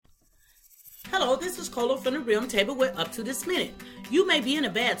Hello, this is Cola from the Realm Table with Up to This Minute. You may be in a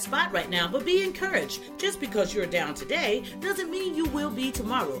bad spot right now, but be encouraged. Just because you're down today doesn't mean you will be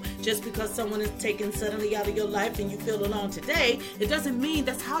tomorrow. Just because someone is taken suddenly out of your life and you feel alone today, it doesn't mean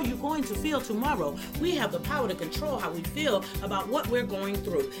that's how you're going to feel tomorrow. We have the power to control how we feel about what we're going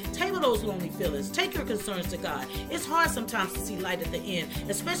through. Table those lonely feelings. Take your concerns to God. It's hard sometimes to see light at the end,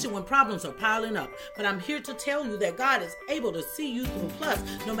 especially when problems are piling up. But I'm here to tell you that God is able to see you through. Plus,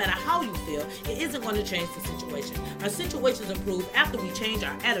 no matter how you feel, it isn't going to change the situation. Our situations improve after we change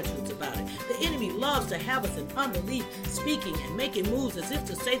our attitudes about it. The enemy loves to have us in unbelief, speaking and making moves as if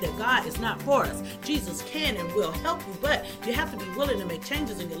to say that God is not for us. Jesus can and will help you, but you have to be willing to make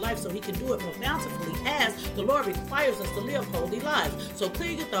changes in your life so he can do it more bountifully as the Lord requires us to live holy lives. So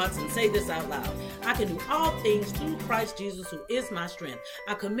clear your thoughts and say this out loud. I can do all things through Christ Jesus who is my strength.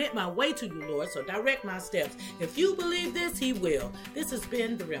 I commit my way to you, Lord, so direct my steps. If you believe this, he will. This has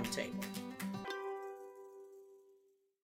been the Realm Table.